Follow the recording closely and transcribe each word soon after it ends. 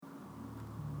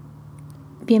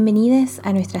Bienvenidos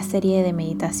a nuestra serie de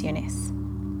meditaciones.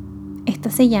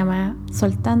 Esta se llama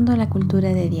Soltando la cultura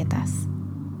de dietas.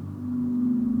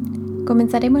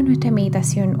 Comenzaremos nuestra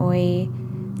meditación hoy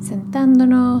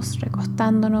sentándonos,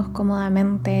 recostándonos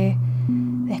cómodamente,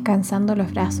 descansando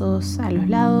los brazos a los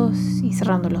lados y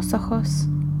cerrando los ojos.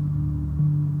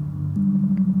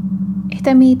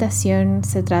 Esta meditación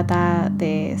se trata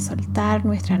de soltar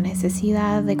nuestra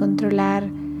necesidad de controlar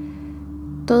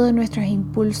todos nuestros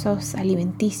impulsos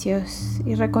alimenticios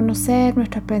y reconocer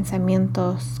nuestros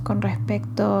pensamientos con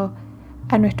respecto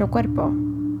a nuestro cuerpo.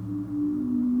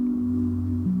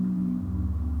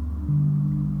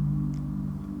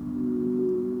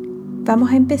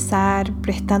 Vamos a empezar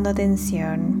prestando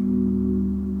atención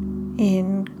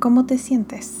en cómo te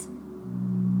sientes.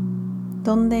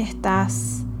 ¿Dónde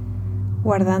estás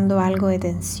guardando algo de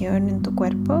tensión en tu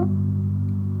cuerpo?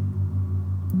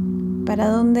 ¿Para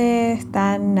dónde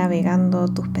están navegando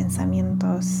tus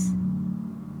pensamientos?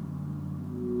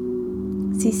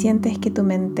 Si sientes que tu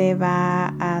mente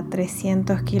va a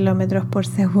 300 kilómetros por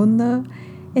segundo,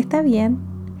 está bien.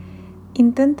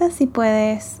 Intenta, si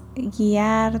puedes,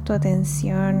 guiar tu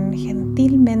atención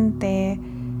gentilmente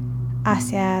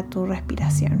hacia tu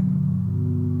respiración.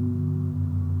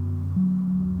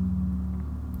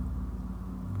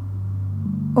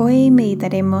 Hoy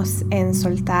meditaremos en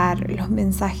soltar los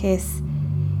mensajes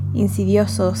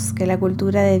insidiosos que la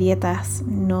cultura de dietas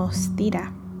nos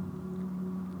tira.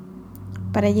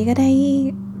 Para llegar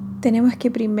ahí, tenemos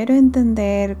que primero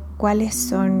entender cuáles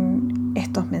son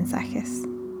estos mensajes.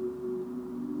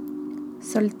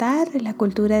 Soltar la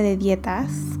cultura de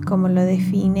dietas, como lo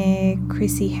define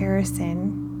Chrissy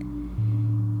Harrison,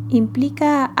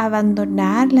 implica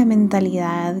abandonar la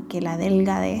mentalidad que la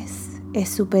delgadez es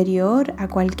superior a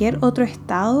cualquier otro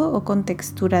estado o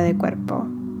contextura de cuerpo.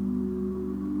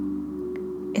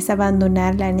 Es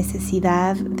abandonar la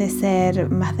necesidad de ser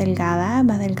más delgada,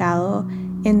 más delgado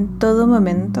en todo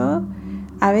momento,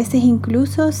 a veces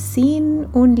incluso sin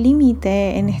un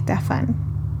límite en este afán.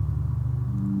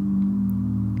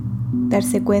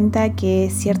 Darse cuenta que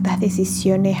ciertas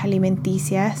decisiones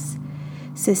alimenticias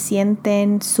se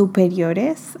sienten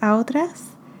superiores a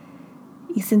otras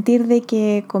y sentir de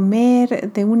que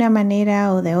comer de una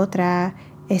manera o de otra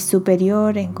es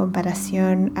superior en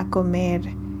comparación a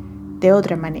comer de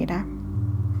otra manera.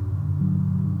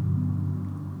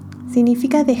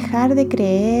 Significa dejar de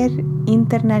creer,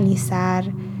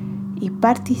 internalizar y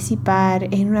participar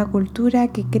en una cultura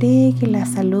que cree que la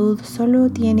salud solo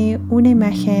tiene una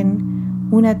imagen,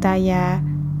 una talla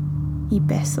y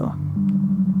peso.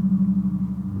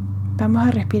 Vamos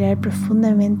a respirar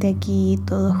profundamente aquí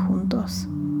todos juntos.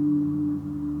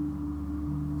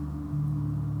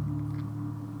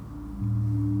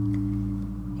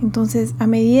 Entonces, a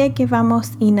medida que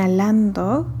vamos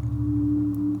inhalando,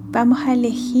 vamos a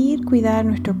elegir cuidar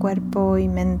nuestro cuerpo y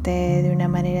mente de una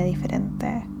manera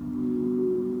diferente.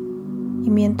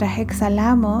 Y mientras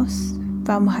exhalamos,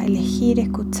 vamos a elegir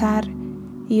escuchar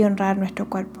y honrar nuestro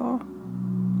cuerpo.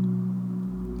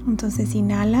 Entonces,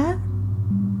 inhala.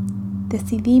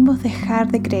 Decidimos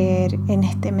dejar de creer en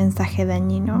este mensaje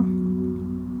dañino.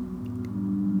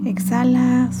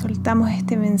 Exhala, soltamos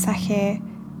este mensaje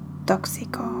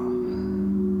tóxico.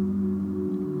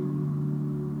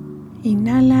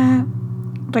 Inhala,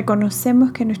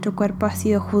 reconocemos que nuestro cuerpo ha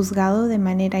sido juzgado de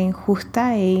manera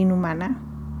injusta e inhumana.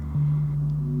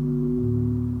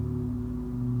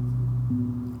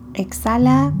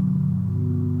 Exhala.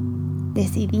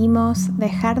 Decidimos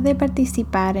dejar de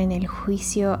participar en el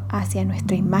juicio hacia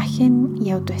nuestra imagen y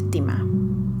autoestima.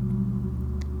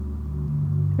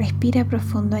 Respira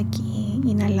profundo aquí,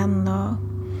 inhalando.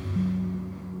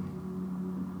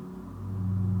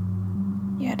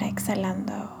 Y ahora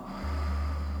exhalando.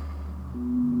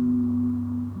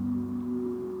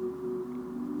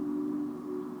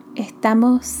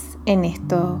 Estamos en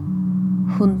esto,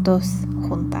 juntos,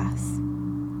 juntas.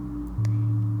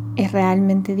 Es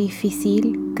realmente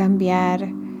difícil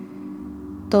cambiar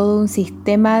todo un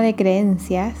sistema de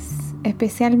creencias,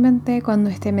 especialmente cuando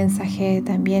este mensaje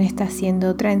también está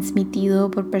siendo transmitido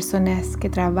por personas que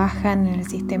trabajan en el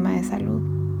sistema de salud.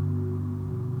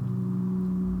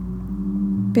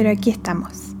 Pero aquí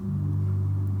estamos,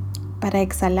 para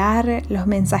exhalar los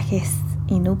mensajes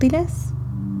inútiles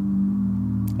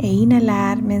e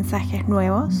inhalar mensajes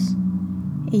nuevos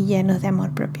y llenos de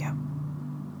amor propio.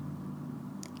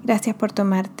 Gracias por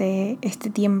tomarte este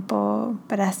tiempo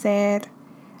para hacer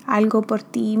algo por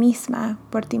ti misma,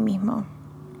 por ti mismo.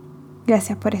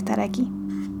 Gracias por estar aquí.